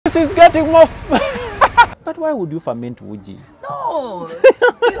This is getting more. But why would you ferment uji? No.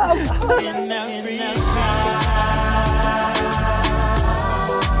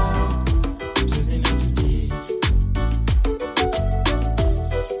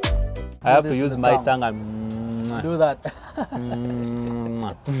 I have to use my tongue and do that.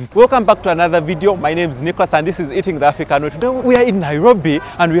 Welcome back to another video. My name is Nicholas and this is Eating the African Way. Today we are in Nairobi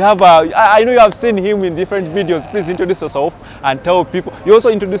and we have I know you have seen him in different videos. Please introduce yourself and tell people. You also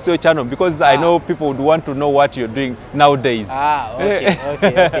introduce your channel because I know people would want to know what you're doing nowadays.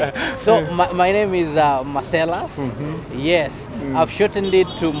 Okay. So my name is Marcellus. Yes, I've shortened it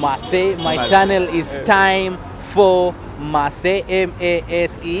to Mase. My channel is Time For Mase,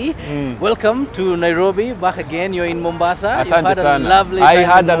 M-A-S-E. Welcome to Nairobi. Back again. You're in Mombasa. Asante You've had a lovely time. I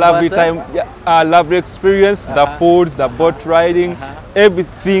had a lovely time. A lovely experience. The foods, the boat riding,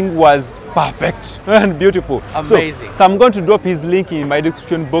 everything was perfect and beautiful. Amazing. So I'm going to drop his link in my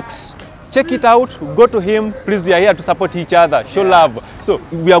description box. Check it out. Go to him. Please, we are here to support each other. Show love. So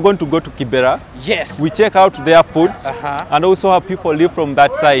we are going to go to Kibera. Yes. We check out their foods and also how people live from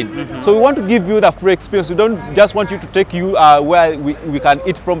that side. So we want to give you the free experience. We don't just want you to take you where we can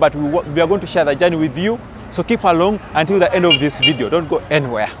eat from, but we are going to share the journey with you. So keep along until the end of this video. Don't go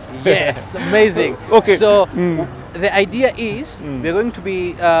anywhere. Yes, amazing. Okay. So the idea is we're going to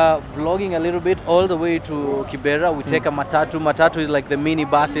be vlogging a little bit all the way to Kibera. We take a matatu. Matatu is like the mini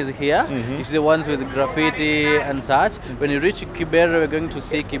buses here. It's the ones with graffiti and such. When you reach Kibera, we're going to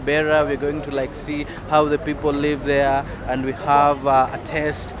see Kibera. We're going to like see how the people live there, and we have a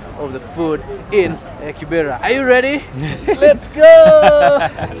taste of the food in Kibera. Are you ready? Let's go!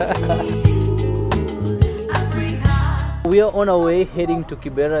 We are on our way heading to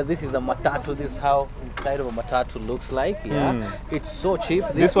Kibera. This is a matatu. This is how inside of a matatu looks like. It's so cheap.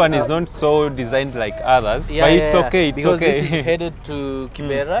 This one is not so designed like others, but it's okay. It's because okay. This is headed to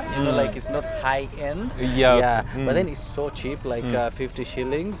Kibera. You know, like it's not high end. But then it's so cheap, like 50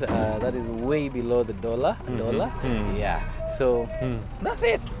 shillings. That is way below the dollar. Yeah. So that's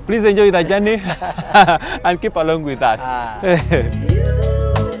it. Please enjoy the journey and keep along with us.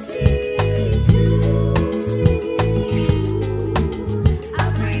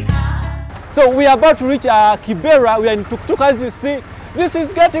 So we are about to reach Kibera. We are in tuk-tuk, as you see. This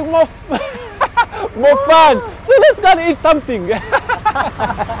is getting more more fun. So let's go and eat something.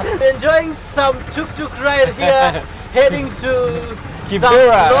 Enjoying some tuk-tuk ride here, heading to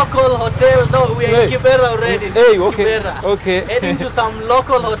Kibera. Some local hotel. No, we are in Kibera already. Hey, okay. Kibera. Okay. Heading to some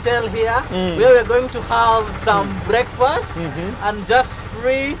local hotel here, where we're going to have some breakfast and just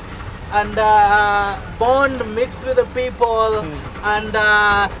free and bond mixed with the people and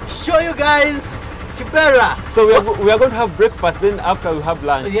show you guys Kibera. So we are going to have breakfast, then after we have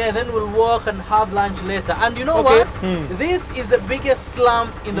lunch. Yeah, then we'll walk and have lunch later. And you know what? This is the biggest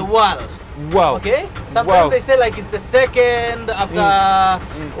slum in the world. Wow. Okay? Sometimes they say like it's the second after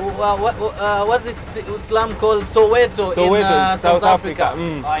what is the slum called? Soweto in South Africa.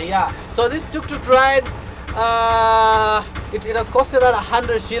 Yeah. So this tuk-tuk ride, it has costed us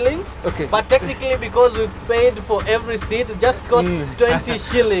 100 shillings. Okay. But technically, because we've paid for every seat, it just costs 20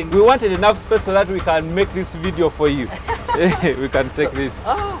 shillings. We wanted enough space so that we can make this video for you. We can take this.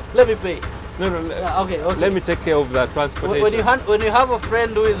 Let me pay. No. Okay. Let me take care of the transportation. When you have a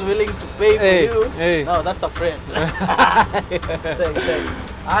friend who is willing to pay for you, no, that's a friend.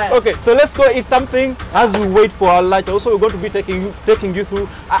 Thanks. Okay, so let's go eat something as we wait for our lunch. Also, we're going to be taking you through.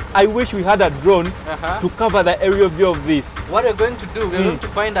 I wish we had a drone to cover the area view of this. What we're going to do, we're going to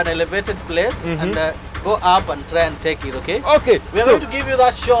find an elevated place and go up and try and take it, okay? Okay. We're going to give you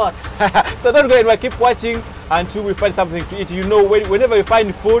that shot. So don't go anywhere, keep watching until we find something to eat. You know, whenever you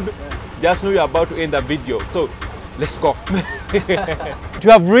find food, just know you're about to end the video. So let's go. We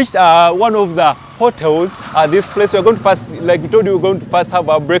have reached one of the hotels at this place. We're going to first, like we told you, we're going to first have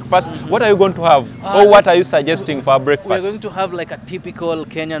our breakfast. What are you going to have? Or what are you suggesting for our breakfast? We're going to have like a typical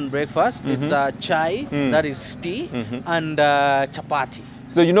Kenyan breakfast. It's chai, that is tea, and chapati.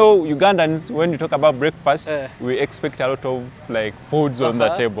 So you know, Ugandans, when you talk about breakfast, we expect a lot of like foods on the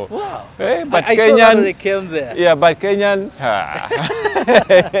table. Wow. But I Kenyans, saw that they came there. Yeah, but Kenyans,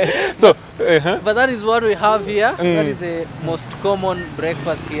 so. But that is what we have here. That is the most common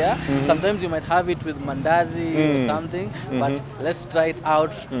breakfast here. Sometimes you might have it with mandazi or something, but let's try it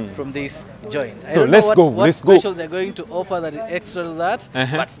out from this joint. So let's go. What special they're going to offer that is extra to that,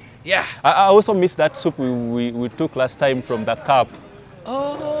 but yeah. I also missed that soup we took last time from the cup.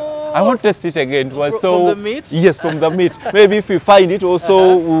 Oh, I want to test it again. It was From the meat? Yes, from the meat. Maybe if we find it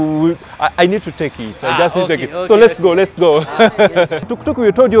also, I need to take it. I just need to take it. So let's go, let's go. Tuk-tuk,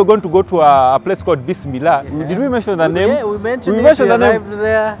 we told you were going to go to a place called Bismillah. Yeah. Did we mention the name? Yeah, we mentioned the name.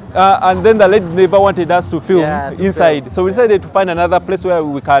 There. And then the lady never wanted us to film inside. Film. So we decided to find another place where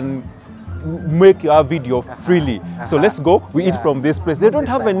we can make our video freely. So let's go. We eat from this place. They don't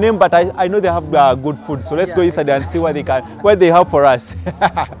have a name, but I know they have good food. So let's go inside and see what they have for us.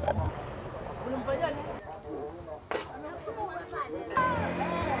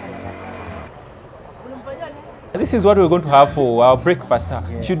 This is what we're going to have for our breakfast.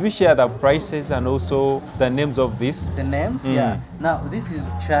 Yeah. Should we share the prices and also the names of this? The names, yeah. Now this is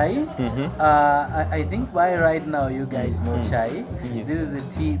chai. I think by right now you guys know chai. Yes. This is the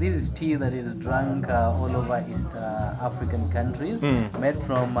tea. This is tea that is drunk all over East African countries, made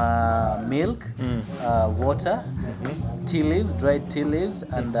from milk, water, tea leaves, dried tea leaves,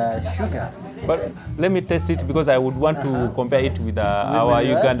 and sugar. But let me test it because I would want to compare it with our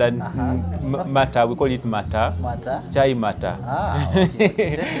Ugandan mata. We call it mata. Mata? Chai mata. Ah,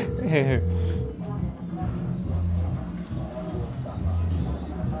 okay. Test it.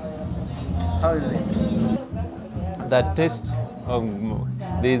 How is it? The taste,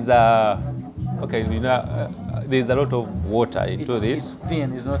 there's okay, you know, there's a lot of water into this. It's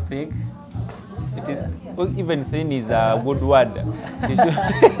thin, it's not thick. It is, well, even thin is a good word.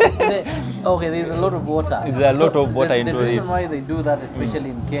 Okay, there's a lot of water. There's a lot of water into this. The reason why they do that, especially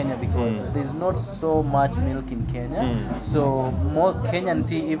in Kenya, because there's not so much milk in Kenya. So more Kenyan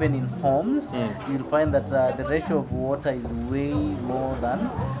tea, even in homes, you'll find that the ratio of water is way more than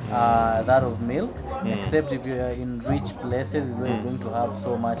that of milk. Except if you're in rich places, is where you're going to have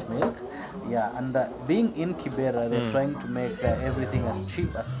so much milk. Yeah, and being in Kibera, they're trying to make everything as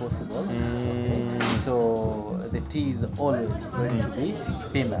cheap as possible. Okay? So the tea is always going to be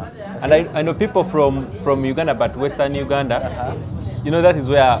thinner. Okay? And I know people from Uganda, but Western Uganda, you know, that is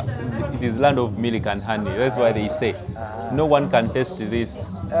where it is land of milk and honey. That's why they say no one can taste this.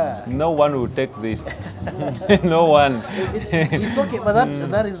 No one will take this. No one. It's okay, but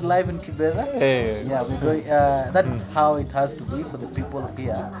that is life in Kibera. Yeah, because that is how it has to be for the people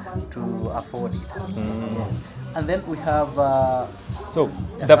here to afford it. Yeah. And then we have. So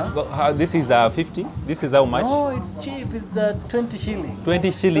this is 50. This is how much? Oh, it's cheap. It's 20 shillings.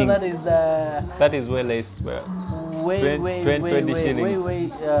 20 shillings. So that is way less. Way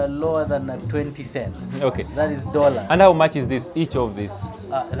lower than 20 cents. Okay. That is dollar. And how much is this? Each of this?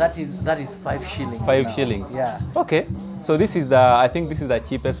 That is 5 shillings. 5 shillings. Yeah. Okay. So this is I think this is the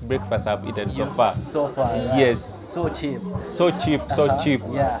cheapest breakfast I've eaten so far. So far. Right? Yes. So cheap. So cheap. So cheap.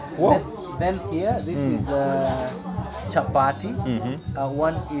 Yeah. Whoa. Then here, this is chapati.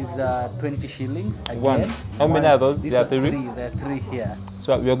 One is 20 shillings. Again. One. How many are those? There are three. There are 3 here.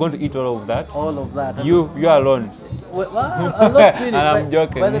 So we are going to eat all of that? All of that. You alone? Well, I'm not finished. I'm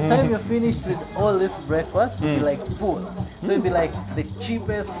joking. By the time you're finished with all this breakfast, you'll be like full. So it'll be like the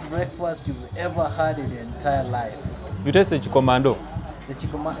cheapest breakfast you've ever had in your entire life. You tasted chikomando? The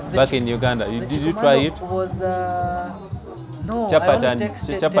chikomando. Back in Uganda. Did you try it? Was no, chapat and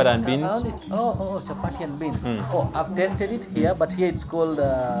beans. Chapati and beans. Oh, I've tasted it here, but here it's called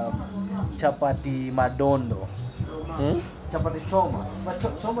chapati madondo. Chapati choma. But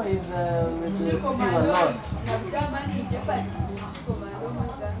choma is with the stew alone.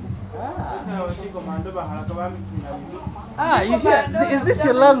 You hear? Is this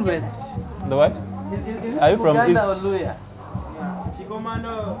your language? The what? Is Are you from East? Luya?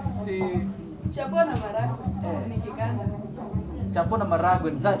 Chapona maragwe.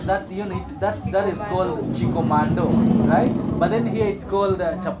 That is called chikomando, right? But then here it's called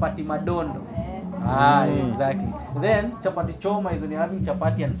chapati madondo. Exactly. Then chapati choma is when you're having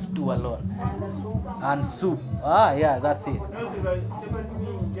chapati and stew alone. And soup. Yeah, that's it.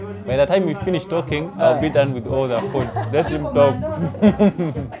 By the time we finish talking, I'll be done with all the foods. Let him talk.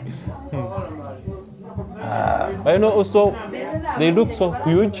 But you know, also, they look so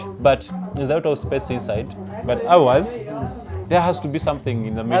huge, but there's a lot of space inside. But ours, there has to be something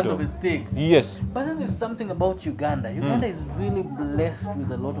in the middle. Has to be thick. Yes. But then there's something about Uganda. Uganda is really blessed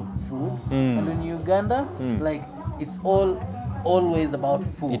with a lot of food. And in Uganda, like, it's always about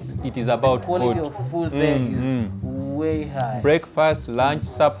food. It is about the quality food. of food there is way high. Breakfast, lunch,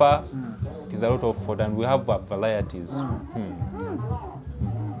 supper, it is a lot of food, and we have varieties.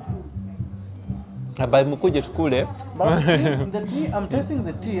 By mukuje tukule. But the tea, I'm tasting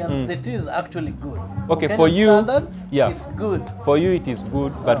the tea, and the tea is actually good. Okay, for for you, standard, yeah, it's good. For you, it is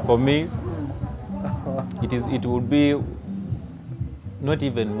good, but for me, it would be not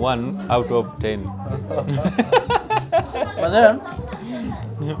even 1 out of 10. But then,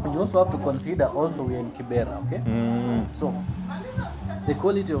 you also have to consider also we're in Kibera, okay? So, the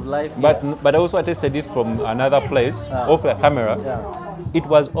quality of life But I also tested it from another place, off the camera. yeah. It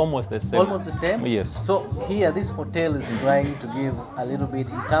was almost the same. Almost the same? Yes. So here, this hotel is trying to give a little bit,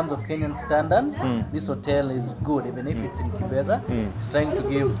 in terms of Kenyan standards, this hotel is good, even if it's in Kibera, it's trying to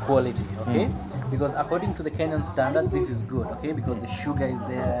give quality, okay? Because according to the Kenyan standard, this is good, okay? Because the sugar is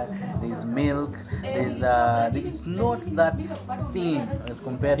there's milk, it's not that thin as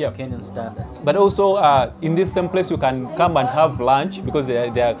compared to Kenyan standards. But also, in this same place, you can come and have lunch because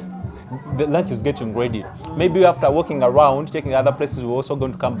the lunch is getting ready. Maybe after walking around, checking other places, we're also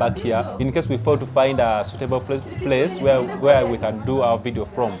going to come back here in case we fail to find a suitable place where we can do our video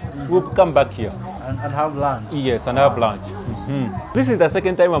from. We'll come back here. And have lunch. Yes, and have lunch. This is the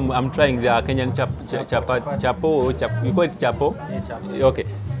second time I'm trying the Kenyan chapo, or you call it chapo? Yeah, chapo. Okay.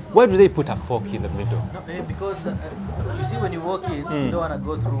 Why do they put a fork in the middle? No, because you see when you walk in, you don't want to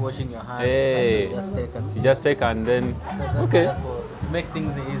go through washing your hands. Hey. You just take and then, okay. Just for, to make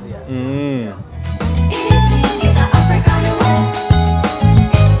things easier. Eating the African way.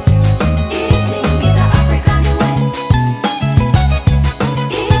 Eating the African way.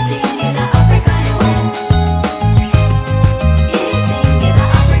 Eating the African way. Eating the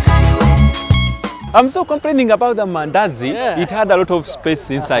African way. I'm so complaining about the mandazi. Yeah. It had a lot of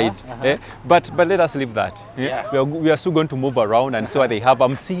space inside. But let us leave that. Yeah. We are still going to move around and see what they have.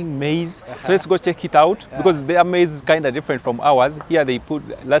 I'm seeing maize. So let's go check it out because their maize is kind of different from ours. Here they put,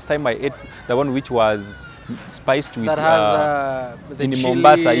 last time I ate the one which was spiced with That has the in chilies.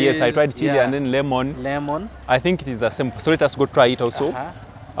 Mombasa. Yes, I tried chili and then lemon. Lemon. I think it is the same. So let us go try it also.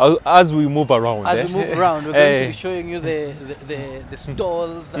 As we move around. As we move around, we're going to be showing you the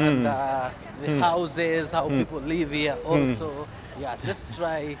stalls and the houses, how people live here also. Yeah, let's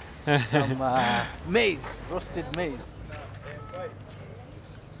try some maize, roasted maize.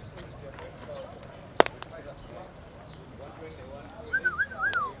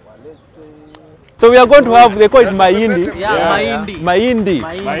 So we are going to have, they call it mahindi. Yeah, mahindi. Mahindi.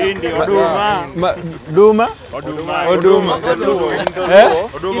 Mahindi, oduma. Duma? Oduma.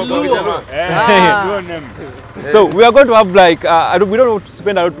 So we are going to have like we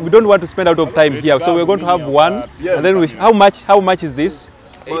don't want to spend out of time here. So we're going to have one, and then how much is this?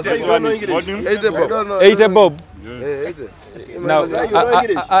 80 bob. Now,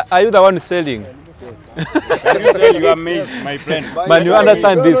 are you the one selling? You are my friend. But you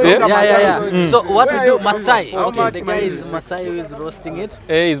understand this, eh? Yeah. So what we do, Masai. Okay, the guy is Masai who is roasting it.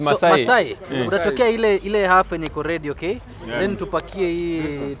 Is Masai. So Masai, utatokea ile half yenye iko ready, okay? Then tupakie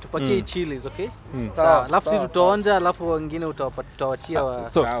hii chilies, okay? Sawa. Alafu sisi tutaonja, alafu wengine utawachia wa.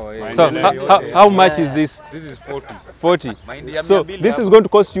 So how much is this? This is 40. 40. So this is going to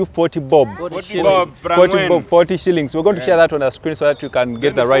cost you 40 bob. 40 bob, 40 shillings. We're going to share that on the screen so that you can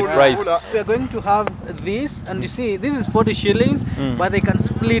get the right price. We are going to have this, and you see, this is 40 shillings, but they can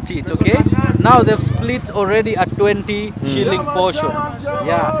split it, okay? Now they've split already a 20 shilling portion.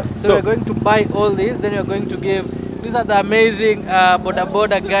 Yeah. So we're going to buy all this, then we're going to give. These are the amazing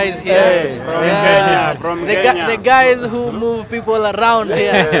boda guys here. From Kenya. The guys who move people around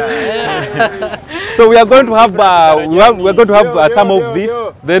here. So we are going to have we're going to have some of this.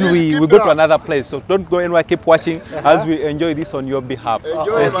 Then we go to another place. So don't go anywhere. Keep watching as we enjoy this on your behalf.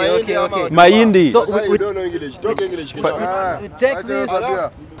 Okay. Mahindi. So we don't know English. Talk English. you take this,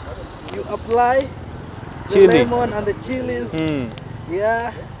 you apply Chili. the lemon and the chilies.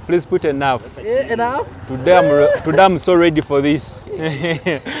 Yeah. Please put enough. Yeah, enough. Today I'm so ready for this. Look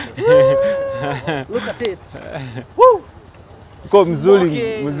at it. Woo! Go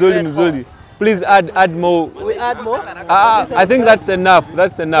mzuri. Please add more. We add more. I think that's enough.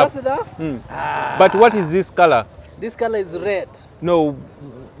 That's enough. That's enough. But what is this color? This color is red. No,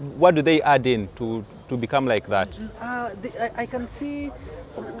 what do they add in to become like that? I can see.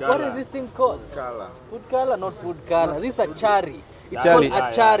 What is this thing called? Food color, not food color. This is a cherry. It's called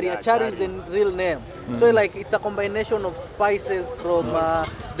achari. Achari is the real name. So like it's a combination of spices from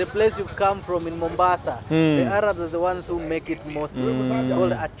the place you've come from in Mombasa. The Arabs are the ones who make it most. It's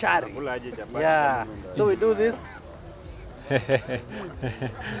called achari. Yeah. So we do this.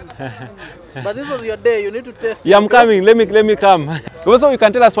 But this was your day. You need to taste. Yeah, I'm coming. Let me come. Also, you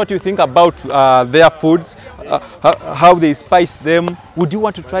can tell us what you think about their foods, how they spice them. Would you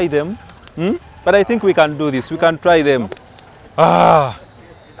want to try them? But I think we can do this. We can try them.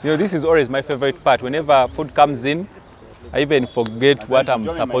 This is always my favorite part. Whenever food comes in, I even forget what I'm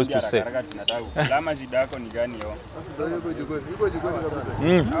supposed to say.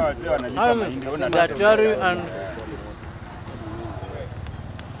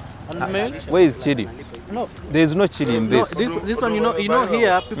 And milk. Where is chili? No, There is no chili in no. this. This one, you know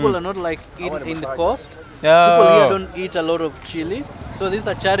here people are not like in the coast. Yeah. People here don't eat a lot of chili, so this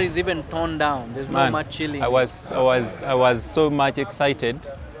achari is even toned down. There's not Man, much chili. I was so much excited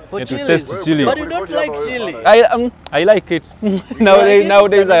For to chili. taste chili. But you don't like chili. I like it.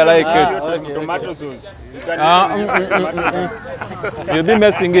 Nowadays I like it. Okay. Tomato sauce. You can You'll be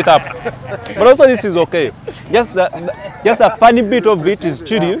messing it up. But also this is okay. Just the funny bit of it is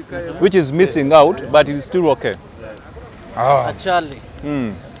chili, which is missing out, but it's still okay. Achali.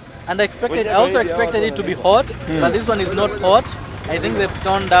 And I also expected it to be hot, but this one is not hot. I think they've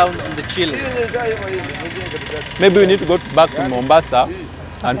toned down the chili. Maybe we need to go back to Mombasa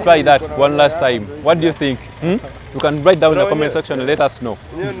and try that one last time. What do you think? You can write down in the comment section and let us know.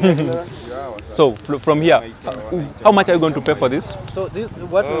 So from here, how much are you going to pay for this? So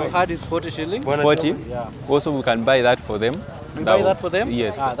what we had is 40 shillings. 40? Yeah. Also we can buy that for them. You buy that for them?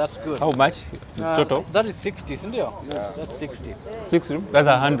 Yes. Ah, that's good. How much total? That is 60, isn't it? Yeah. That's 60. 6? That's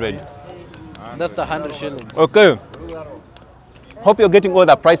 100. That's 100 shillings. Okay. Hope you're getting all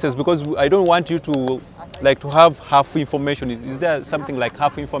the prices because I don't want you to have half information. Is there something like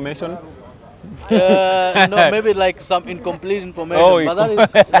half information? No, maybe like some incomplete information, Oh,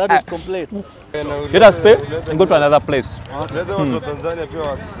 but that is complete. Let us pay and go to another place.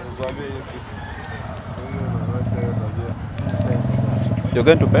 You're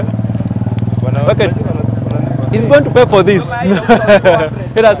going to pay? Okay. He's going to pay for this.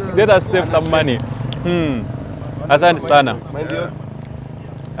 let us save some money. Asante sana.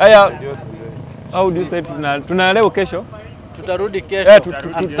 Aya, how do you say tuna leo kesho? Tutarudi kesho.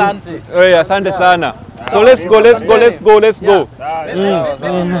 Asante. Asante sana. So let's go. Do something.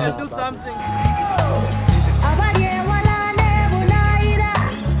 Abadie walane bunaira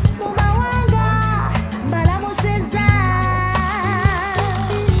mumawanga mbalamuseza.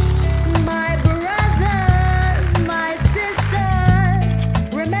 My brothers, my sisters,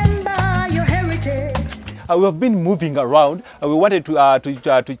 remember your heritage. We have been moving around. We wanted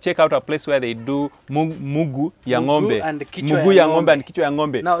to check out a place where they do mugu ya ng'ombe. and kichwa Mugu ya ya ng'ombe ng'ombe. and kichwa ya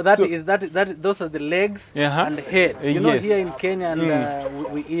ng'ombe. Now that So- is those are the legs and the head. You know, Yes. here in Kenya, and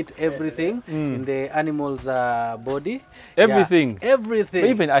we eat everything in the animal's body. Everything. Yeah, everything.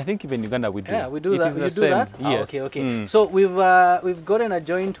 Even I think even Uganda we do. Yeah, we do It that. is You the do same. that? Ah, Yes. okay. So we've gotten a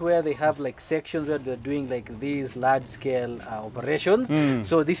joint where they have like sections where they're doing like these large scale operations.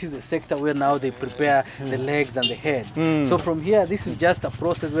 So this is the sector where now they prepare the legs and the head. So from here, this is just a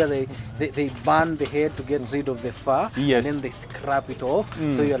process where they burn the head to get rid of the fur, Yes. and then they scrap it off.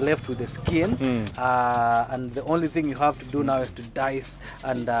 So you're left with the skin, and the only thing you have to do now is to dice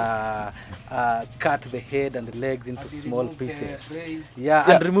and cut the head and the legs into small pieces. Yeah,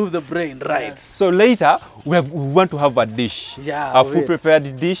 and remove the brain, right? So later we want to have a dish, Yeah, a full wait.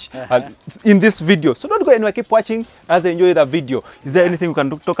 prepared dish in this video. So don't go anywhere. Keep watching as I enjoy the video. Is there anything we can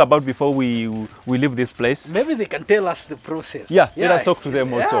talk about before we leave this place? Maybe they can tell us the process. Yeah, let us talk to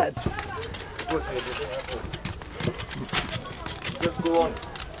them also. Yeah. just go on.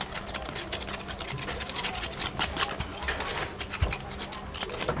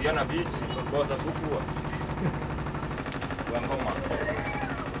 Diana Beach, kwanza kukua. Wangoma.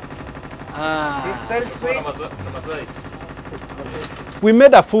 We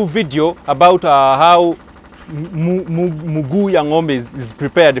made a full video about how mugu ya ng'ombe is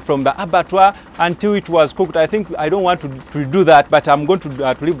prepared from the abattoir until it was cooked. I don't want to do that, but I'm going to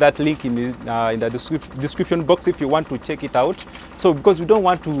leave that link in the description box if you want to check it out. So because we don't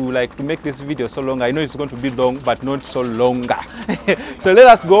want to make this video so long. I know it's going to be long, but not so longer. So let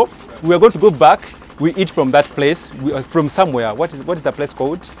us go. We are going to go back. We eat from that place, from somewhere. What is the place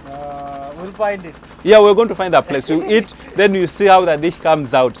called? We'll find it. Yeah, we're going to find that place. You eat, then you see how the dish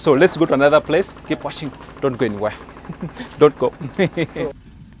comes out. So let's go to another place. Keep watching. Don't go anywhere. Don't go.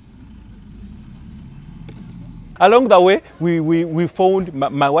 Along the way, we found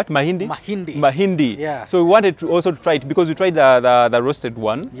Mahindi? Mahindi. Yeah. So we wanted to also try it because we tried the roasted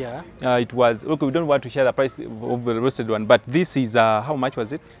one. Yeah. It was, okay, we don't want to share the price of the roasted one, but this is, how much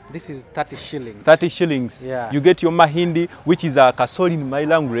was it? This is 30 shillings. 30 shillings. Yeah. You get your Mahindi, which is a kasoli in my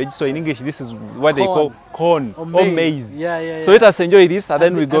language. So in English, this is what they call corn or maize. Yeah. So let us enjoy this and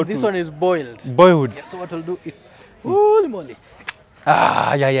then we go this to one is boiled. boiled. So what we'll do is, holy moly,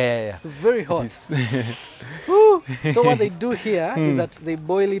 Yeah. it's very hot. It is. Woo. So what they do here is that they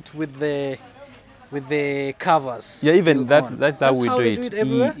boil it with the covers. Yeah, even still that's on. how we do they it. do it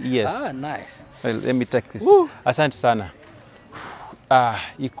everywhere? Yes. Ah, nice. Well, let me take this. Woo. Asante sana.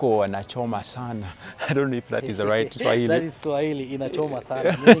 Iko wanachoma sana. I don't know if that is the right Swahili. That is Swahili, inachoma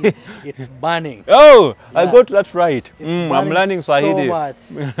sana, meaning it's burning. Oh, I Yeah. got that right. It's I'm burning learning Swahili.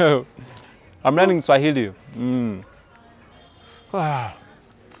 so much. I'm learning Swahili. Ah.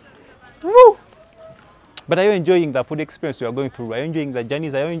 Woo. But are you enjoying the food experience you are going through? Are you enjoying the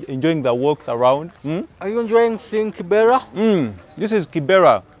journeys? Are you enjoying the walks around? Are you enjoying seeing kibera? This is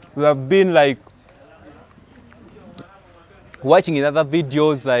kibera. We have been like watching in other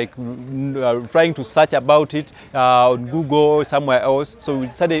videos, like trying to search about it on Google or somewhere else. So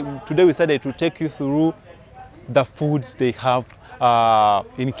today we decided to take you through the foods they have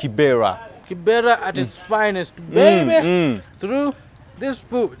in kibera. Kibera at its finest, baby. Through these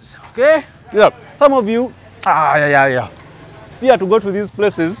foods, okay? Yeah, some of you, fear to go to these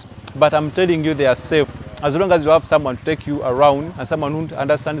places, but I'm telling you they are safe. As long as you have someone to take you around and someone who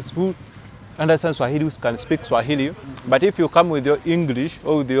understands Swahili, who can speak Swahili. But if you come with your English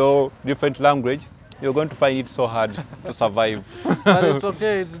or with your different language, you're going to find it so hard to survive. But it's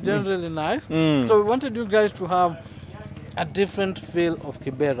okay, it's generally nice. So we wanted you guys to have a different feel of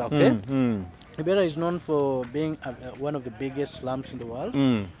kibera, okay? Kibera is known for being one of the biggest slums in the world.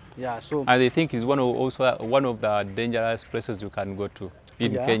 Yeah, so And they think it's also one of the dangerous places you can go to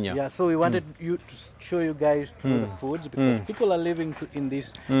in Kenya. Yeah, so we wanted you to show you guys through the foods because people are living in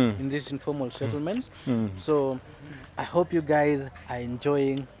these informal settlements. So I hope you guys are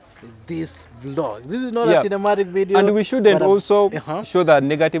enjoying this vlog. This is not a cinematic video. And we shouldn't also show the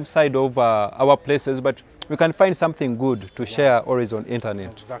negative side of our places, but we can find something good to share always on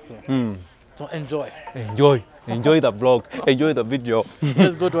internet. Exactly. So enjoy. Enjoy the vlog, enjoy the video.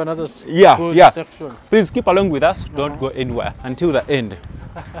 Let's go to another section. Please keep along with us. Don't go anywhere until the end.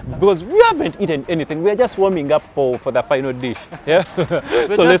 Because we haven't eaten anything. We are just warming up for the final dish. Yeah.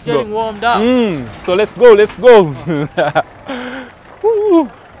 We're So let's just getting go. warmed up. So let's go.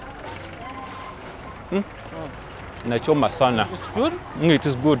 Nachoma sana. It's good. It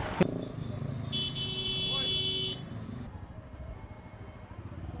is good.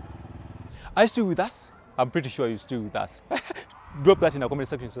 Are you still with us? I'm pretty sure you're still with us. Drop that in the comment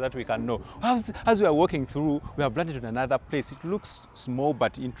section so that we can know. As we are walking through, we have landed in another place. It looks small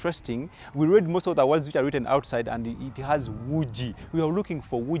but interesting. We read most of the words which are written outside and it has wuji. We are looking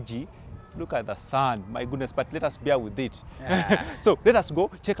for wuji. Look at the sun, my goodness, but let us bear with it. So let us go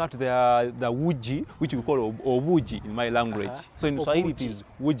check out the wuji, which we call obuji in my language. So in Swahili it is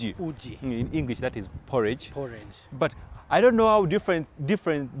wuji. In English that is porridge. But I don't know how different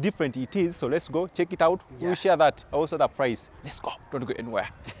it is, so let's go check it out. We'll share that, also the price. Let's go, don't go anywhere.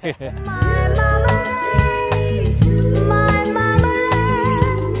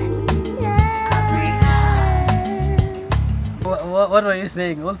 What were you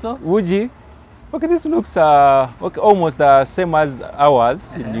saying also? Wuji. Okay, this looks almost the same as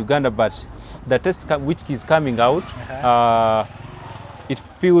ours in Uganda, but the taste which is coming out, it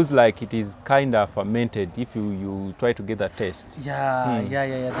feels like it is kind of fermented if you try to get the taste. Yeah.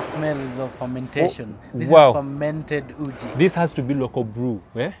 The smell is of fermentation. This is fermented uji. This has to be local brew.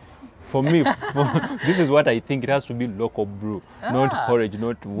 Eh? For me, this is what I think. It has to be local brew, not porridge,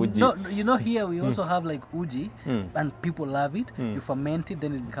 not wuji. No, you know, here we also have like uji, and people love it. You ferment it,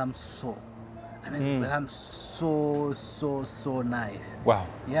 then it becomes so. And it becomes so nice. Wow.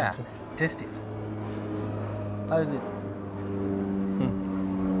 Yeah, taste it. How is it?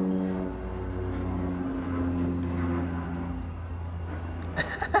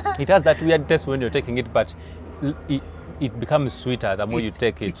 It has that weird taste when you're taking it, but it becomes sweeter the more you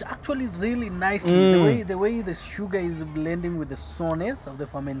take it. It's actually really nice. The way the sugar is blending with the sourness of the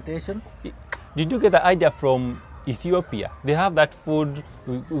fermentation. Did you get the idea from Ethiopia? They have that food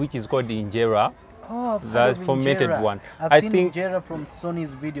which is called injera. Oh, that fermented one. I've seen injera from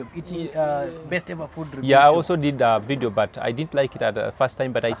Sonny's video, eating best ever food review. Yeah, I also did a video, but I didn't like it at the first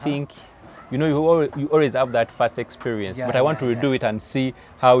time. But I think, you know, you always have that first experience. But I want to redo it and see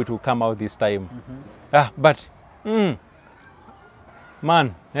how it will come out this time.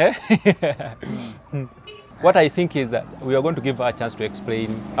 Man, what I think is that we are going to give her a chance to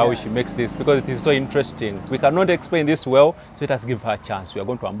explain how she makes this, because it is so interesting. We cannot explain this well, so let us give her a chance. We are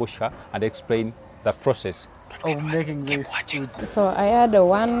going to ambush her and explain the process of making this. So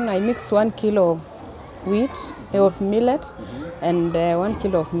I mix 1 kilo of wheat, of millet, and 1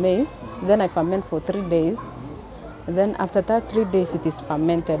 kilo of maize. Then I ferment for 3 days. Then after that 3 days it is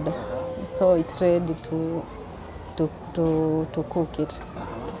fermented, so it's ready to cook it.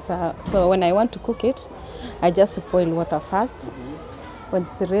 So when I want to cook it, I just boil water first. When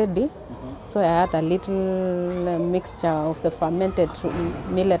it's ready, so I add a little mixture of the fermented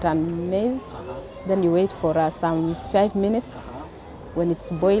millet and maize. Then you wait for some 5 minutes. When it's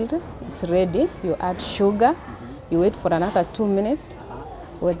boiled, it's ready. You add sugar. You wait for another 2 minutes.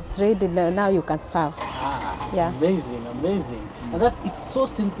 When it's ready, now you can serve. Amazing. And that it's so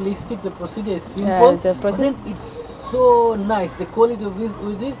simplistic. The procedure is simple, the but then it's so nice. The quality of this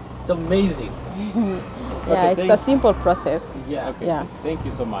uji is amazing. Yeah, it's a simple process. Yeah. Okay. Yeah. Thank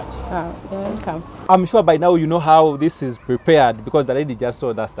you so much. You're welcome. I'm sure by now you know how this is prepared because the lady just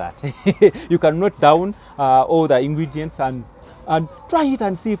told us that. You can note down all the ingredients and try it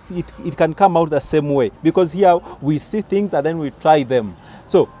and see if it can come out the same way. Because here we see things and then we try them.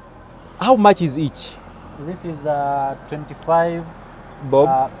 So, how much is each? This is 25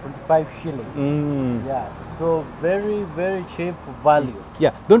 Bob? 25 shillings. Yeah, so very, very cheap value.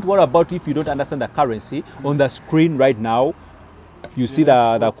 Yeah, don't worry about if you don't understand the currency. On the screen right now, you see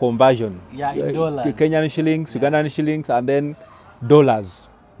the conversion. Yeah, in dollars. Kenyan shillings, Ugandan shillings, and then dollars.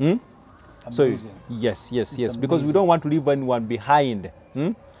 So, Amazing. yes, because we amazing. don't want to leave anyone behind.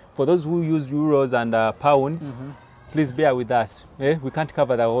 For those who use euros and pounds, please bear with us. We can't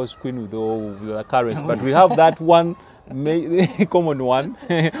cover the whole screen with the currency, but we have that one common one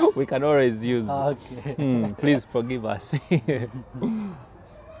we can always use. Okay. Please forgive us.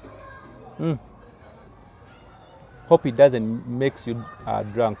 Hope it doesn't make you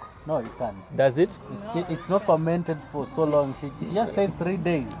drunk. No, you can't. Does it? It's not fermented for so long. She just said 3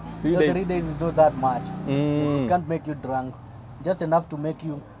 days. 3 days. 3 days is not that much. It can't make you drunk. Just enough to make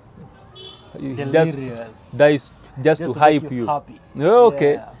you delirious. That is just to make hype you. happy.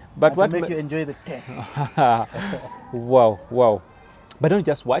 Okay. Yeah. But And what to make you enjoy the taste. Wow. But don't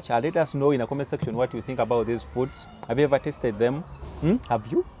just watch. Let us know in the comment section what you think about these foods. Have you ever tasted them? Have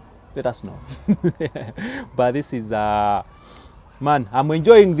you? Let us know. But this is man, I'm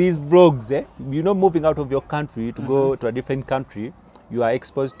enjoying these vlogs. Moving out of your country to go to a different country, you are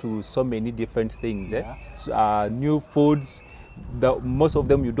exposed to so many different things. So, new foods. Most of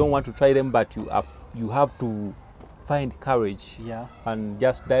them you don't want to try them, but you have to find courage and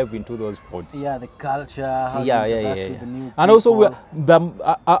just dive into those foods. Yeah, the culture, how you interact with the new And also,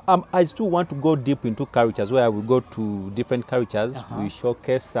 people. I still want to go deep into cultures, where we go to different cultures. We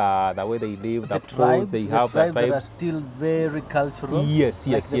showcase the way they live, the clothes they have, the tribes that are still very cultural. Yes.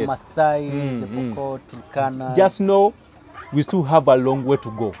 The Maasai, the Pokot, Turkana. Just know we still have a long way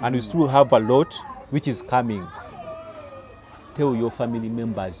to go, and we still have a lot which is coming. Tell your family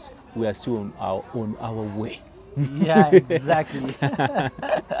members we are still on our way. Yeah, exactly.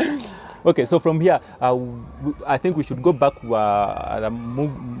 Okay, so from here, I think we should go back to the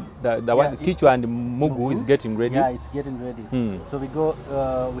Kichwa and Mugu is getting ready. Yeah, it's getting ready. So we go.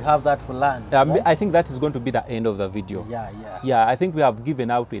 We have that for lunch. Right? I think that is going to be the end of the video. Yeah, I think we have given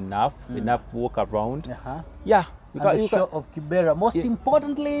out enough walk around. Yeah. And the show of Kibera. Most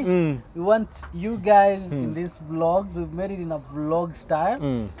importantly, we want you guys in these vlogs. We've made it in a vlog style.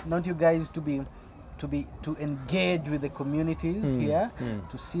 We want you guys to engage with the communities here,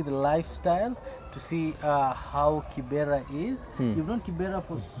 to see the lifestyle, to see how Kibera is. You've known Kibera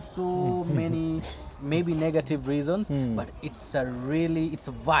for so many maybe negative reasons, but it's a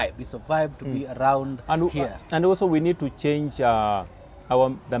vibe. It's a vibe to be around here. And also we need to change the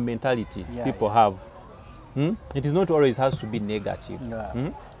mentality people have. It is not always has to be negative.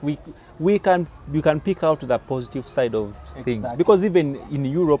 You can pick out the positive side of things, because even in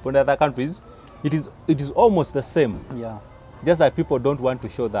Europe and other countries, it is almost the same. Just that people don't want to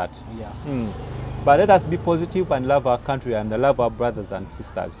show that. But let us be positive and love our country and love our brothers and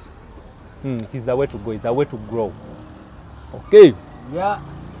sisters. It is the way to go. It's the way to grow. Okay. Yeah.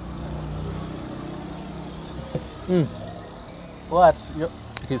 What?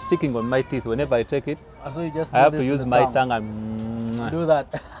 It is sticking on my teeth whenever I take it. So you just I have to use my tongue and do that.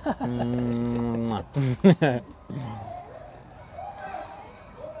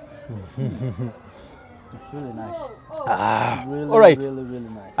 It's really nice. All right. Really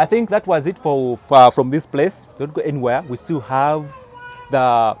nice. I think that was it for from this place. Don't go anywhere. We still have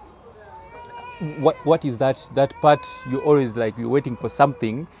the what is that part you always like, you're waiting for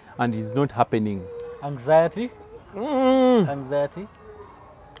something and it's not happening. Anxiety. Anxiety.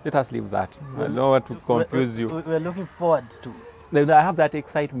 Let us leave that. I don't want to confuse you. We're looking forward to. Then I have that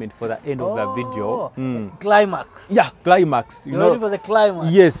excitement for the end of the video. The climax. Yeah, climax. You're ready for the climax.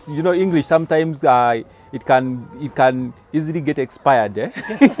 Yes, English sometimes it can easily get expired.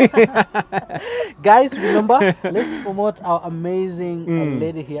 Guys, remember, let's promote our amazing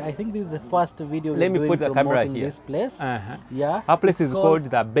lady here. I think this is the first video Let me doing put the camera here. This place. Yeah. Her place is called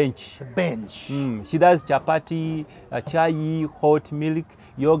The Bench. The Bench. She does chapati, chai, hot milk,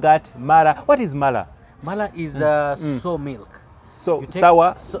 yogurt, mala. What is mala? Mala is soy milk. So You take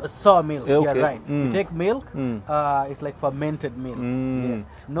sour. sour milk. Okay. Yeah, right. Mm. You take milk. It's like fermented milk. Yes.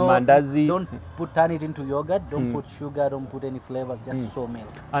 No, Mandazi. don't turn it into yogurt. Don't put sugar. Don't put any flavor. Just sour milk.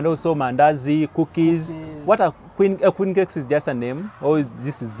 And also mandazi, cookies. What are queen cakes? Is just a name, or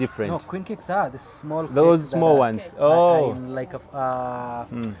this is different? No, queen cakes are the small. Those cakes that small are- ones. that are Oh. in like a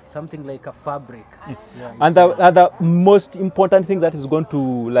something like a fabric. Yeah, And it's, the most important thing that is going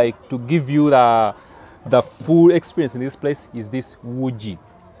to give you the full experience in this place is this wuji,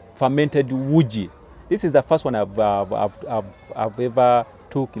 fermented wuji. This is the first one I've ever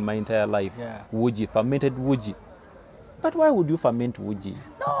took in my entire life. Yeah. Wuji, fermented wuji. But why would you ferment wuji?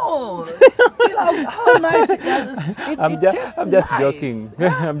 no, how nice it is. I'm just joking.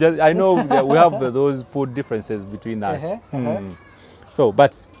 I know that we have those food differences between us. So,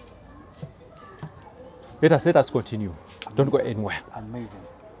 but let us continue. Don't go anywhere. Amazing.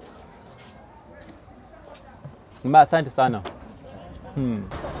 Asante sana.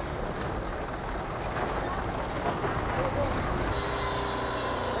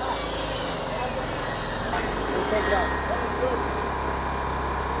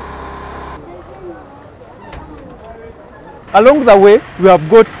 Along the way, we have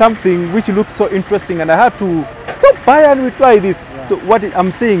got something which looks so interesting, and I had to stop by and we try this. So what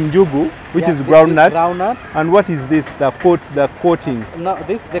I'm saying, jugu, which Yeah, is this is groundnuts. groundnuts. And what is this? The coating. No,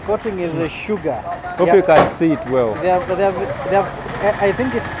 the coating is the sugar. Hope you can see it well. They have, I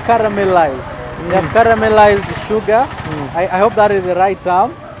think it's caramelized. They have caramelized the sugar. I hope that is the right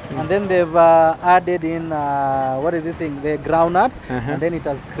term. And then they've added in, what is this thing? The groundnuts. And then it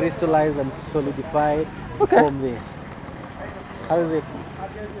has crystallized and solidified to form this. How is it?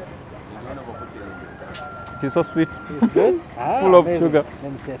 It is so sweet. It's good? Full of amazing. sugar.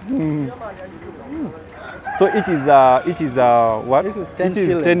 Let me test it. So it is what? This is 10 it is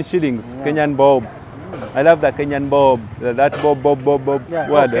shillings. 10 shillings. Kenyan bob. I love the Kenyan bob. That bob. Yeah,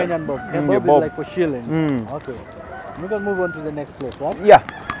 What? Kenyan bob. Kenyan bob is like for shillings. Okay. We can move on to the next place, right? Yeah.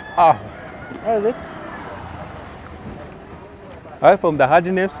 How is it? Right from the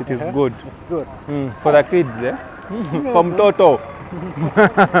hardness, it is good. It's good. For the kids, eh? From Toto.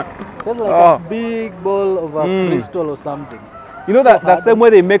 It's like a big bowl of a crystal or something. You know that the same way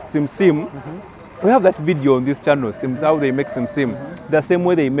they make sim. We have that video on this channel. Sims how they make sim. The same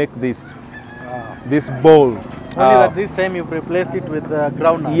way they make this bowl. Only that this time you've replaced it with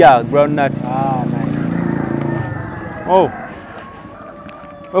groundnut. Yeah, groundnuts. Ah, nice. Oh.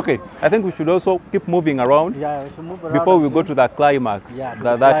 Okay, I think we should also keep moving around Yeah, we should move around. before we and go see. to the climax. Yeah, to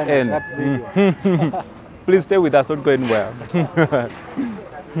that the climax, end. that video. Please stay with us, don't go anywhere.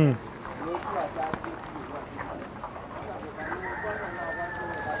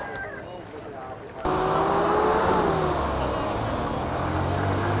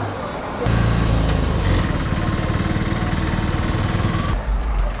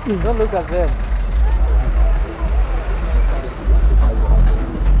 Don't look at them.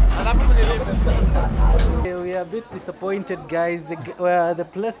 Okay, we are a bit disappointed, guys. The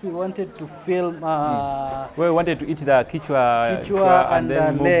place we wanted to film We wanted to eat the kichwa, kichwa and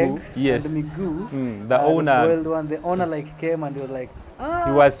then mugu. legs Yes. and the migu. The owner, boiled one. The owner like came and he was like,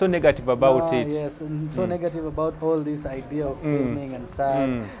 he was so negative about no, it. Yes, and so negative about all this idea of filming and such.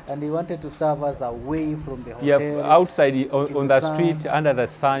 And he wanted to serve us away from the Yeah, hotel. outside on the the sun. street under the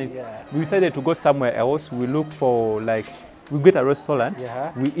sun. Yeah. We decided to go somewhere else. We look for we get a restaurant.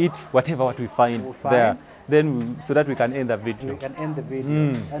 Yeah. We eat what we find We find. there. Then so that we can end the video. We can end the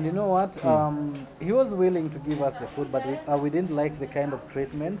video. And you know what? He was willing to give us the food, but we didn't like the kind of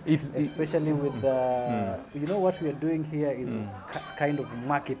treatment, especially with the. You know what we are doing here is kind of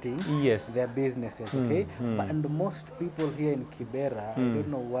marketing Yes. their businesses, okay? And most people here in Kibera, I don't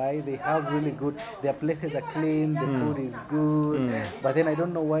know why, they have really good. Their places are clean, the food is good, but then I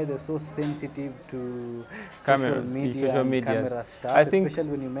don't know why they're so sensitive to social media and camera stuff. I think, especially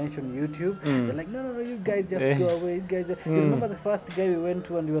when you mention YouTube, they're like, no, you guys just go away. You guys, you remember the first guy we went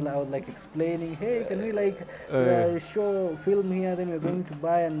to and I was like explaining, hey, can we film here? Then we're going to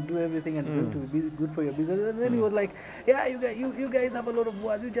buy and do everything, and it's going to be good for your business. And then he was like, yeah, you guys have a lot of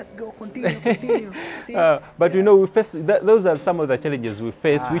work. You just go continue. See? But you know, we face those are some of the challenges we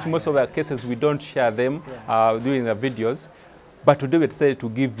face, which most of the cases we don't share them during the videos. But today we decided to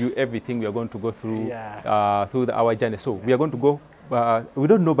give you everything we are going to go through through our journey. So we are going to go. We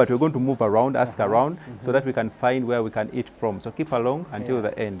don't know, but we're going to move around, ask around, so that we can find where we can eat from. So keep along until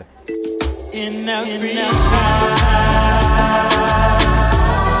the end. In Africa,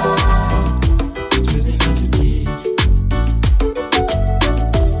 choosing not to be.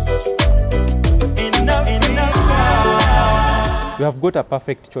 In Africa, You have got a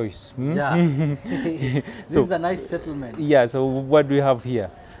perfect choice. Yeah. This So- is a nice settlement. Yeah, so what do we have here?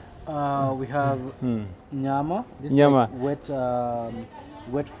 We have nyama. This Nyama. is like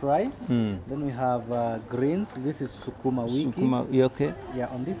wet fry. Mm. Then we have greens. This is sukuma wiki. Sukuma, yeah, okay. Yeah,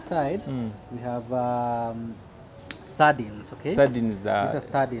 on this side we have sardines. Okay. Sardines These are are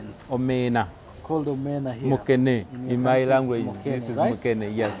sardines omena, called omena here. mukene. In your In my country, language, it's this is mukene, right?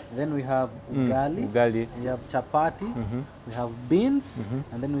 mukene, yes. Then we have ugali. Ugali. We have chapati. We have beans,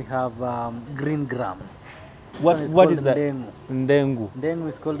 and then we have green grams. This What one is what called is that? ndengu. Ndengu. Ndengu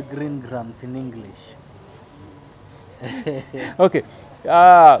is called green grams in English. Okay.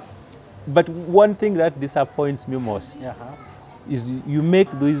 But one thing that disappoints me most is you make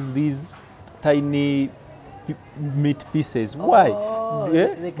these tiny meat pieces. Why? Oh,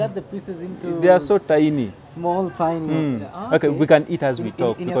 Yeah? they cut the pieces into They are so tiny. small, tiny. Okay, we can eat as we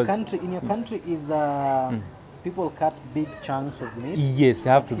talk in because your country is people cut big chunks of meat. yes, they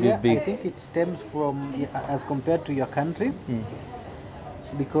have to be Here, I big. think it stems from as compared to your country,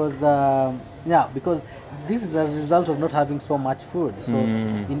 because because this is as a result of not having so much food. So,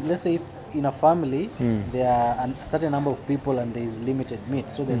 let's say if in a family there are a certain number of people and there is limited meat,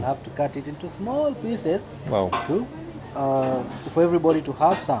 so they'll have to cut it into small pieces Wow. to for everybody to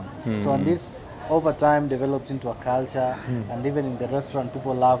have some. So, and this over time develops into a culture, and even in the restaurant,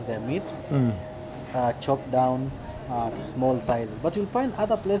 people love their meat chopped down to small sizes. But you'll find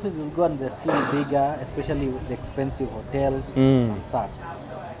other places you'll go and they're still bigger, especially with the expensive hotels and such.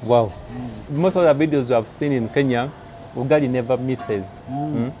 Wow. Most of the videos you have seen in Kenya, ugali never misses.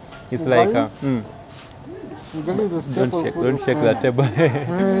 It's like Ugali? Ugali is the staple food don't of shake Kenya. the table.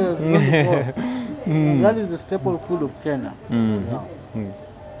 That is the staple food of Kenya.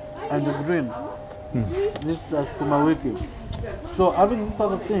 Yeah. And the greens. This is sukuma wiki. So having these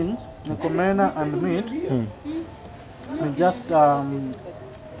other things, the omena and meat, we just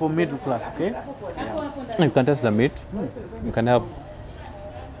for middle class, okay? You can taste the meat. You can have.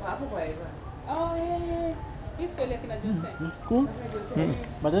 It's cool,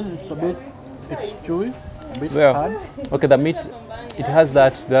 but then it's chewy, a bit Yeah. hard. Okay, the meat, it has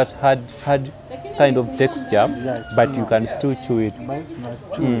that hard kind of texture, it's but you can still chew it. But it's nice,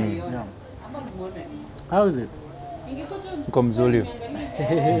 chewy. Yeah. How is it? Uko mzuri.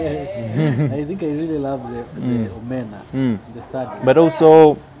 I think I really love the omena, the sardine. But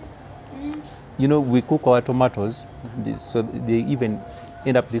also, you know, we cook our tomatoes, so they even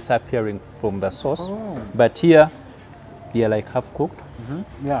end up disappearing from the sauce. But here, they are like half cooked.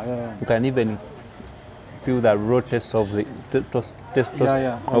 Yeah. You can even feel the raw taste of the taste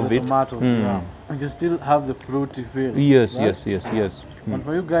Of of the it. tomatoes, yeah. And you still have the fruity feel. Yes, right? yes. But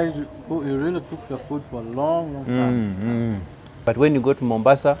for you guys, you really cook the food for a long time. But when you go to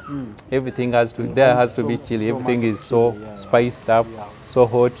Mombasa, everything has to be chili. so Everything much is so chili, yeah. spiced up, Yeah. so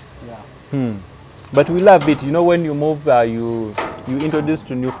hot. Yeah. But we love it. You know, when you move, you introduce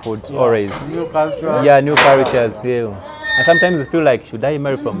to new foods always. New culture. Yeah, new characters. Yeah. And sometimes you feel like, should I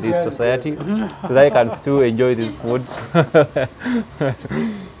marry from this society so that I can still enjoy these foods?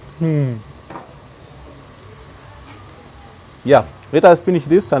 Yeah, let us finish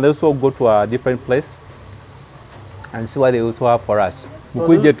this and also go to a different place and see what they also have for us.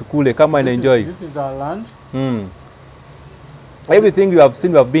 Mkuje tukule, come and enjoy. This is our lunch. Everything you have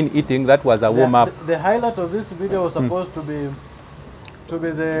seen, we have been eating, that was a warm up. The highlight of this video was supposed to be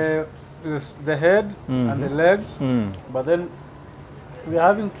the head and the legs, but then we are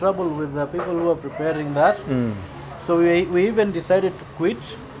having trouble with the people who are preparing that. So we even decided to quit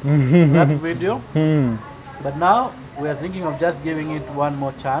that video. But now we are thinking of just giving it one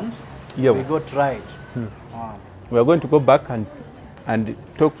more chance. Yeah. We go try it. We are going to go back and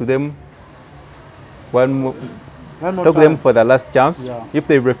talk to them one more. One more Talk to time. them for the last chance. Yeah. If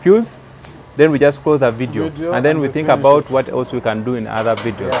they refuse, then we just close the video, and then and we we think finish about what else we can do in other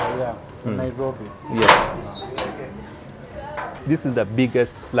videos. Yeah. Nairobi. Yes. This is the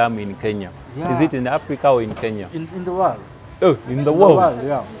biggest slum in Kenya. Yeah. Is it in Africa or in Kenya? In the world. Oh, in the world.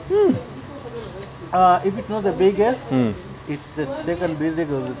 Yeah. If it's not the biggest, it's the second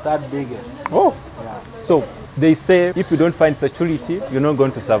biggest or the third biggest. Oh, Yeah. so they say if you don't find security, you're not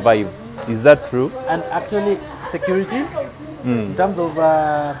going to survive. Is that true? And actually, security in terms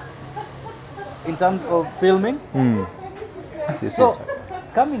of filming. This So is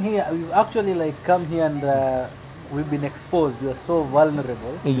coming here, we've actually come here and we've been exposed. We are so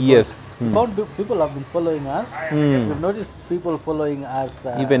vulnerable. yes. We found people have been following us. We've noticed people following us.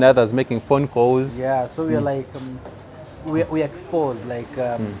 Even others making phone calls. Yeah. So we are we exposed. Like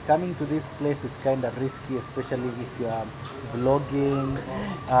coming to this place is kind of risky, especially if you are vlogging.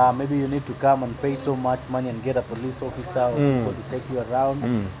 Maybe you need to come and pay so much money and get a police officer or people to take you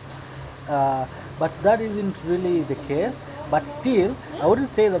around. But that isn't really the case. But still, I wouldn't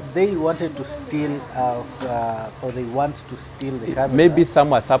say that they wanted to steal or they want to steal the camera. Maybe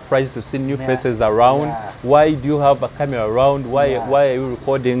some are surprised to see new Yeah. faces around. Yeah. Why do you have a camera around? Why are you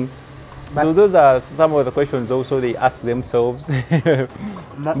recording? So those are some of the questions also they ask themselves.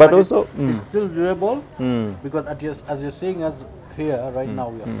 But also, it's still doable because as you're seeing us here right now,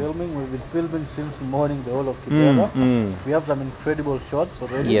 we are filming. We've been filming since morning, the whole of Kibera. We have some incredible shots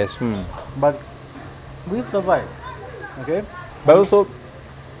already. yes. But we've survived. Okay. But also,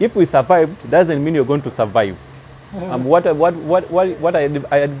 if we survived, doesn't mean you're going to survive. What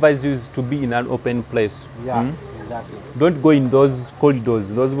I advise you is to be in an open place. Yeah. Exactly. Don't go in those corridors,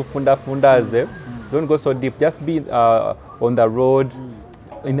 those fundas. Don't go so deep. Just be on the road,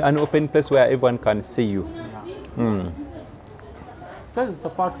 in an open place where everyone can see you. So it's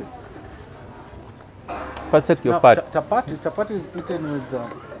chapati. First, take your Now, part. chapati is eaten with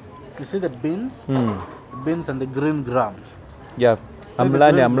you see the beans, beans and the green grams. Yeah, So I'm the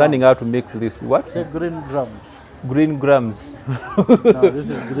learning. green I'm learning how to mix this. What? Say green grams. Green grams. No, this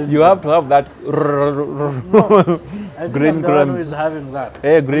is green. You have to have that. No, I think Green I'm the one who grams. is having that.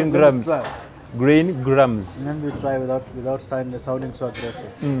 Hey, green Let me grams. try. Green grams. And then we try without sounding so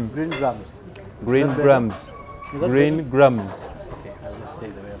aggressive. Green grams. Green Is that grams. Is that Green grams. Okay, I'll just say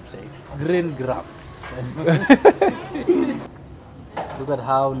the way I'm saying. Green grams. Look at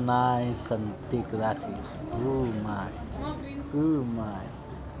how nice and thick that is. Oh my. Oh my.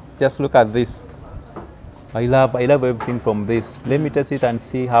 Just look at this. I love everything from this. Let me test it and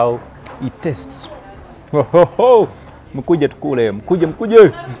see how it tastes. Ho ho ho! Mkuje tukule, mkuje.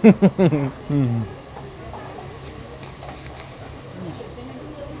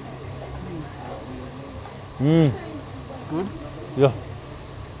 Good? Yeah.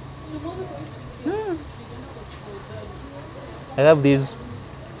 I love these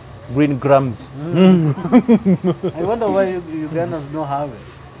green grams. I wonder why Ugandans don't have it.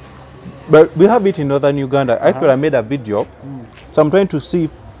 But we have it in northern Uganda. Actually, I made a video. So I'm trying to see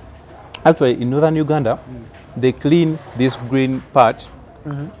if, actually, in northern Uganda, they clean this green part,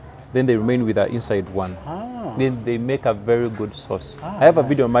 then they remain with the inside one. Then they make a very good sauce. I have a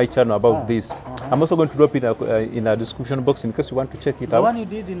video on my channel about this. I'm also going to drop it in a description box in case you want to check it The out. one you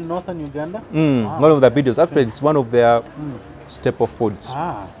did in northern Uganda? One of the videos. Actually, it's one of their staple foods.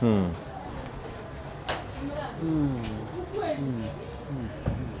 Ah.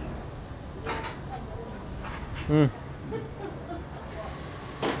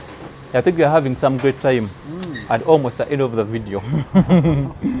 I think we are having some great time at almost the end of the video.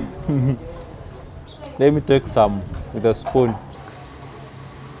 Let me take some with a spoon.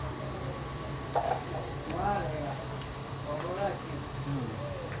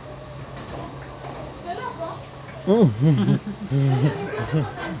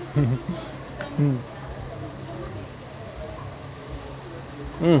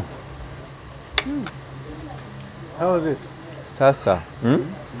 How was it? Sasa,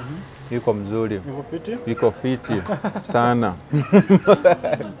 iko mzuri, You fiti? iko fiti sana.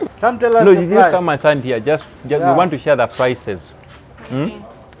 Come tell us No, the you price. just come and stand here. Just we Yeah. want to share the prices.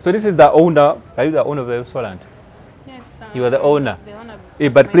 So this is the owner. Are you the owner of the restaurant? Yes, You are the owner. The owner. Hey,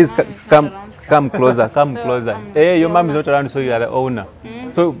 but My please mom is not come around. come closer. Come So, closer. I'm Hey, the your mom is owner. not around, so you are the owner.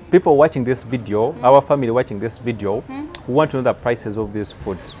 So people watching this video, our family watching this video, we want to know the prices of these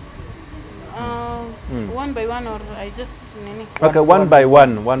foods. One by one, or I just nini. Okay, one by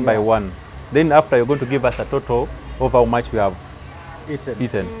one. Then after you're going to give us a total of how much we have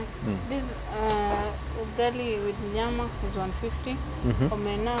eaten. This ugali with nyama is 150.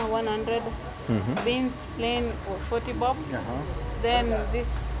 Omena 100. Beans plain or 40 bob. Then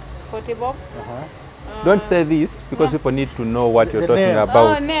this 40 bob. Don't say this because people need to know what you're The talking name. Oh,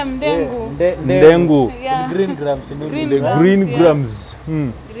 about. name dengu. Ndengu. Yeah. Green grams in Green English. grams. Green Yeah. grams.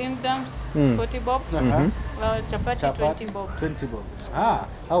 Green grams 40 bob. Chapati 20 bob. 20 bob. Ah,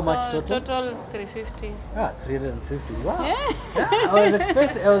 how much total? Total 350. 350. Wow. Yeah,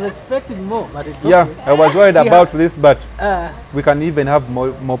 I was expecting more, but it's Yeah, okay. I was worried See about this, but how, we can even have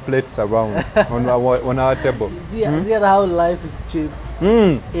more plates around on our table. see how life is cheap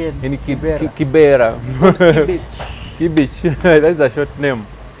In Kibera. Kibera. Kibich. Kibich. That's a short name.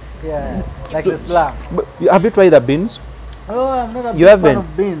 Yeah, like So- the slum. But have you tried the beans? Oh, I'm not a You big fan haven't?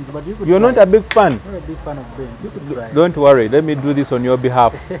 of beans, but you could You're try. not a big fan. Not a big fan of beans. You could try. Don't worry, let me do this on your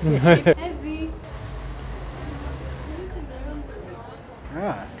behalf. Heavy.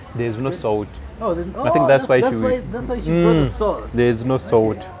 Ah. There's no salt. Oh, I think that's why she that's why she brought the sauce. There is no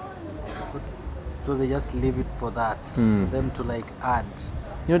salt. So they just leave it for that, for them to like add.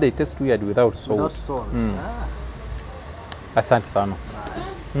 You know, they taste weird without salt. Without salt. Ah. Asante sana.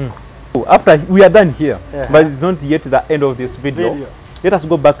 After we are done here, but it's not yet the end of this video. Let us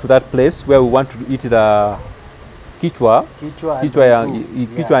go back to that place where we want to eat the kichwa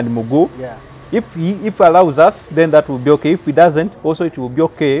and mugu. Yeah. If he allows us, then that will be okay. If he doesn't, also it will be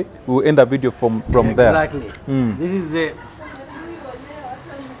okay. We will end the video from there. Exactly. This is the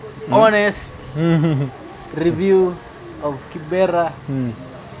honest review of Kibera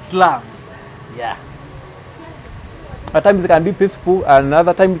Slums. Yeah. At times it can be peaceful, and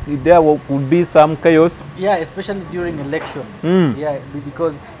another time there would be some chaos. Yeah, especially during election. Yeah,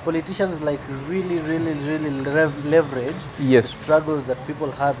 because politicians like really leverage the struggles that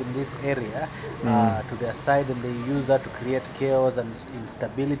people have in this area to their side, and they use that to create chaos and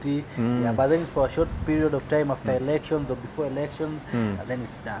instability. Yeah, but then for a short period of time after elections or before election, and then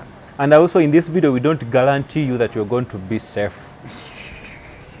it's done. And also in this video, we don't guarantee you that you're going to be safe.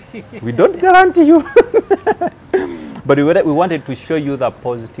 We don't guarantee you. But we wanted to show you the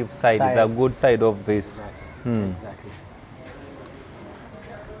positive side, the good side of this. Exactly.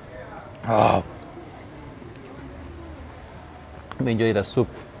 Oh. Let me enjoy the soup.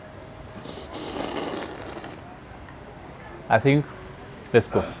 I think, let's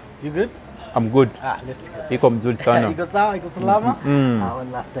go. You good? I'm good. Let's go. Iko mzuri sana. Iko sawa, iko salama?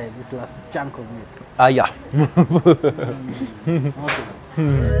 One last time, this last chunk of meat. Yeah.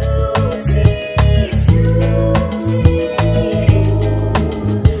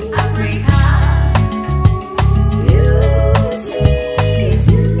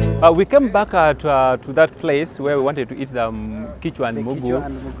 We came back to that place where we wanted to eat the kichwa and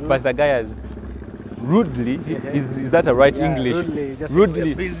mugu, but the guy has rudely, is that a right English?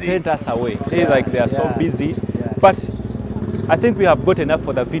 Rudely sent us away. Say like they are so busy, but I think we have got enough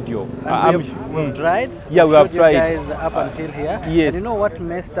for the video. We've tried. Yeah, we have tried. Guys up until here. Yes. And you know what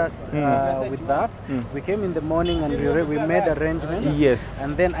messed us with that? We came in the morning and we made arrangements. Yes.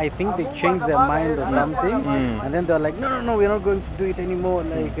 And then I think they changed their mind or something. And then they were like, no, we're not going to do it anymore.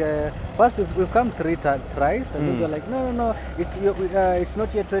 Like first we've come thrice, and then they're like, no, it's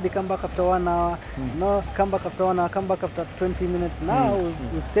not yet ready. Come back after 1 hour. No, come back after 1 hour. Come back after 20 minutes. Now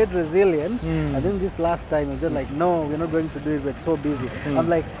we've stayed resilient. And then this last time it's just like, no, we're not going to do it. We're so busy. I'm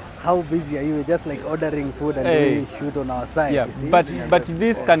like, how busy are you? We're just like ordering food and really shoot on our side. Yeah, you see? but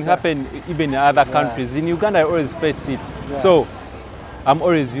this can happen even in other countries. In Uganda, I always face it. So I'm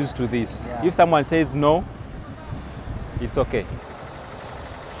always used to this. If someone says no, it's okay.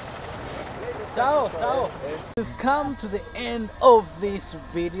 We've come to the end of this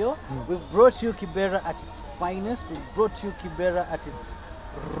video. We've brought you Kibera at its finest. We've brought you Kibera at its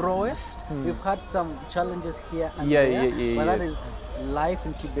rawest. We've had some challenges here and there, but that is life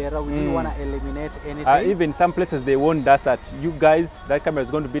in Kibera. We didn't want to eliminate anything. Even some places they warned us that you guys, that camera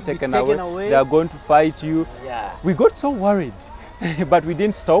is going to be taken away. They are going to fight you. Yeah. We got so worried, but we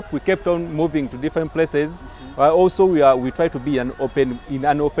didn't stop. We kept on moving to different places. Also, we try to be in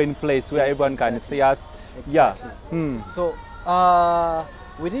an open place where everyone can see us. Exactly. Yeah. So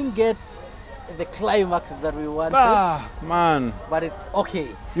we didn't get the climax that we wanted. Man. But it's okay.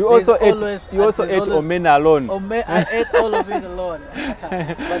 You also ate omena alone. I ate all of it alone.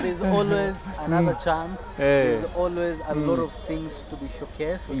 But there's always another chance. There's always a lot of things to be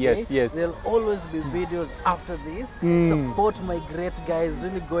showcased. Okay? Yes. There'll always be videos after this. Support my great guys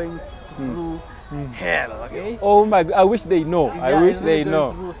really going through hell, okay? Oh my God, I wish they know. I wish they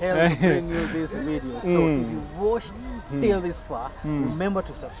know. Through hell to bring you this video. So if you watched till this far, remember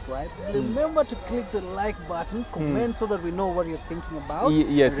to subscribe. Remember to click the like button, comment so that we know what you're thinking about.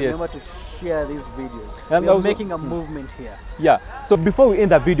 Yes. Remember to share this video. And we are also, making a movement here. Yeah. So before we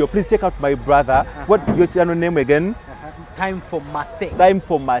end the video, please check out my brother. What your channel name again? Time For Mase. Time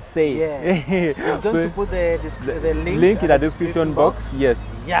For Mase. Yeah. He's going to put the link in the description box.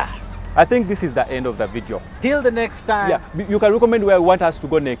 Yes. Yeah. I think this is the end of the video. Till the next time. Yeah, you can recommend where you want us to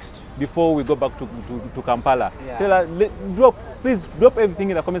go next before we go back to Kampala. Yeah. Tell us, please drop everything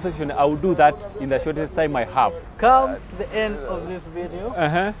in the comment section. I will do that in the shortest time I have. Come to the end of this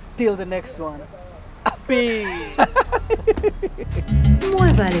video. Till the next one. Peace.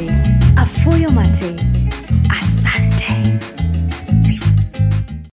 Muévale, afoyo mate, asante.